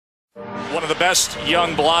One of the best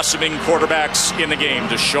young blossoming quarterbacks in the game,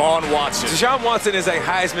 Deshaun Watson. Deshaun Watson is a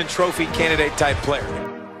Heisman Trophy candidate type player.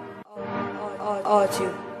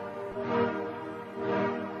 Two.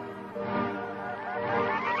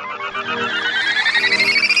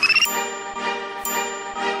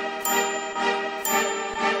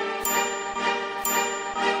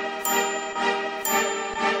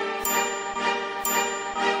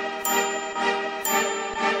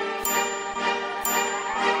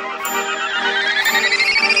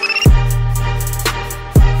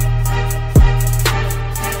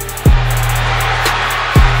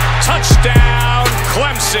 Touchdown,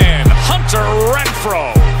 Clemson, Hunter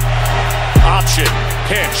Renfrow. Option,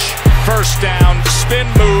 pitch, first down, spin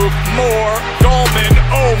move, more, Goldman,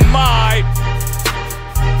 oh my.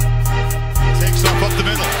 Takes off up the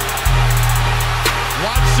middle.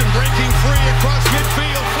 Watson breaking free across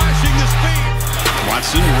midfield, flashing the speed.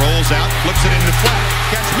 Watson rolls out, flips it in the flat.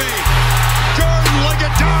 Catch me. Jordan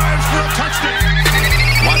Leggett dives for a touchdown.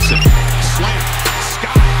 Watson, slant,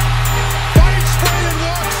 Scott. Bite spray and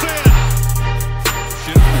walks in.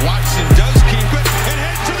 Watson does keep it and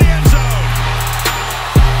heads to the end zone.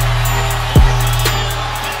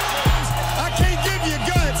 I can't give you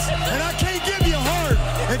guts, and I can't give you heart.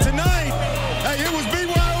 And tonight, hey, it was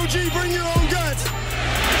BYOG, bring your own guts.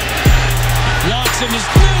 Watson is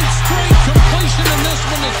through straight completion, and this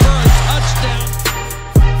one is for a touchdown.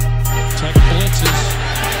 Tech blitzes.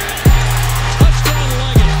 Touchdown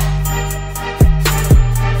Leggett.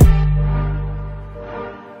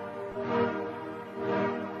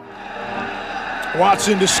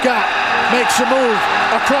 Watson to Scott, makes a move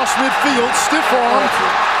across midfield, stiff arm,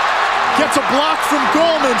 gets a block from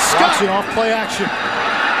Goldman. Scott Watson off play action,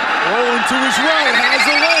 rolling to his right, has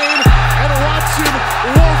a lane, and Watson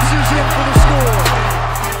waltzes in for the score.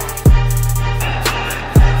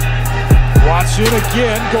 Watson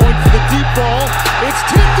again going for the deep ball. It's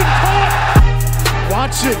tipped and caught.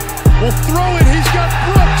 Watson will throw it. He's got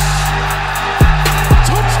Brooks.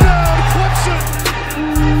 Touchdown, Clemson.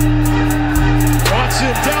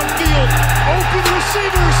 Watson downfield, open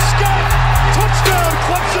receiver, Scott, touchdown,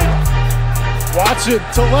 Clemson. Watson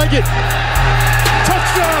to Leggett,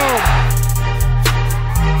 touchdown.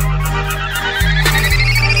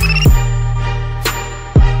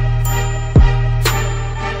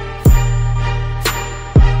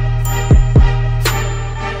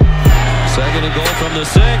 Second and goal from the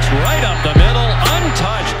 6, right up the middle,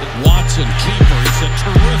 untouched. Watson, keeper, he's a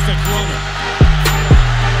terrific runner.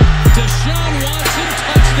 Deshaun Watson,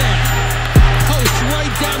 touchdown. Post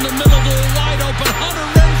right down the middle to a wide open Hunter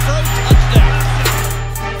Renfrow, touchdown.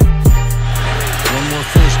 One more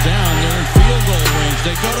first down, they're in field goal range.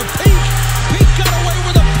 They go to Peak. Peak got away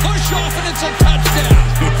with a push off, and it's a touchdown.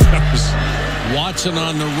 Watson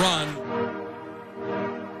on the run.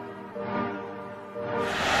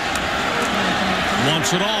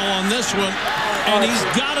 Wants it all on this one, and he's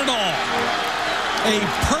got it all. A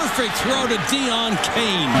perfect throw to Deion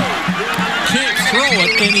Kane. Can't throw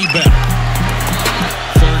it any better.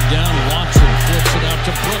 Third down, Watson flips it out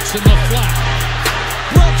to Brooks in the flat.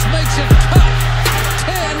 Brooks makes a cut.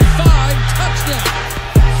 10-5 touchdown.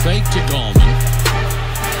 Fake to Goldman.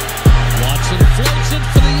 Watson floats it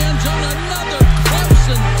for the end zone. Another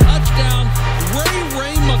Clemson touchdown.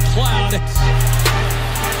 Ray McCloud.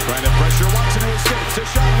 Trying to pressure Watson who escapes.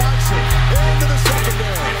 Deshaun Watson into the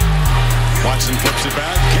secondary. Watson flips it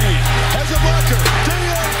back. Kane has a blocker.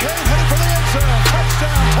 Deion Kane headed for the end zone.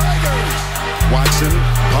 Touchdown, Tigers. Watson,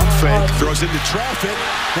 pump fake, throws into traffic,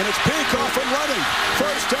 and it's Peak off and running.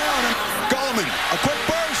 First down, and Goldman, a quick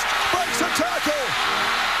burst, breaks a tackle,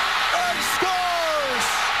 and scores!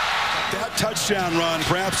 That touchdown run,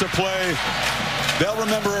 perhaps a play they'll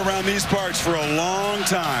remember around these parts for a long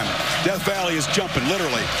time. Death Valley is jumping,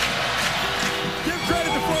 literally. Give credit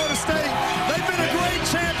to Florida State. They've been a great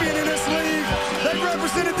champion in this league. They've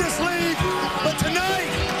represented this league. But tonight,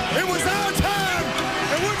 it was our time,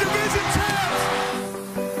 and we're division champs.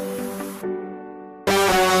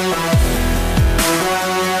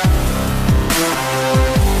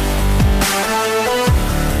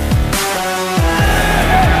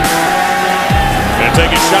 Gonna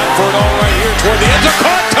take a shot for it all right here toward the end zone.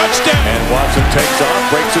 Caught, touchdown. And Watson takes off,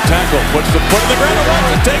 breaks a tackle, puts the foot in the ground, and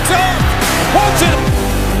Watson takes off. Watson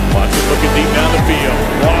looking deep down the field.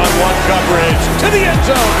 One-on-one coverage to the end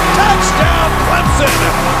zone. Touchdown, Clemson.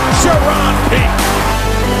 Sharon Peak.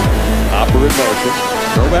 Hopper in motion.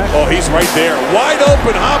 Throwback. Oh, he's right there. Wide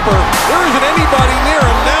open Hopper. There isn't anybody near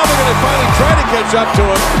him. Now they're going to finally try to catch up to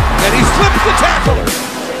him. And he slips the tackler.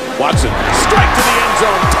 Watson, strike to the end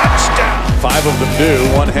zone. Touchdown. 5 of them do.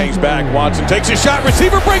 One hangs back. Watson takes a shot.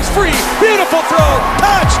 Receiver breaks free. Beautiful throw.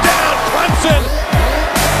 Touchdown.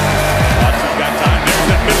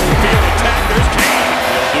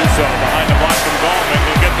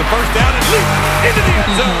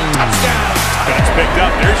 picked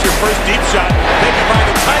up. There's your first deep shot taken by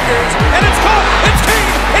the Tigers, and it's caught. It's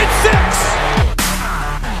Kane. It's 6.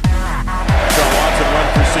 Watson run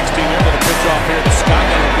for 16 here. Little pitch off here to Scott.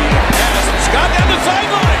 That'll be a pass. Scott down the side.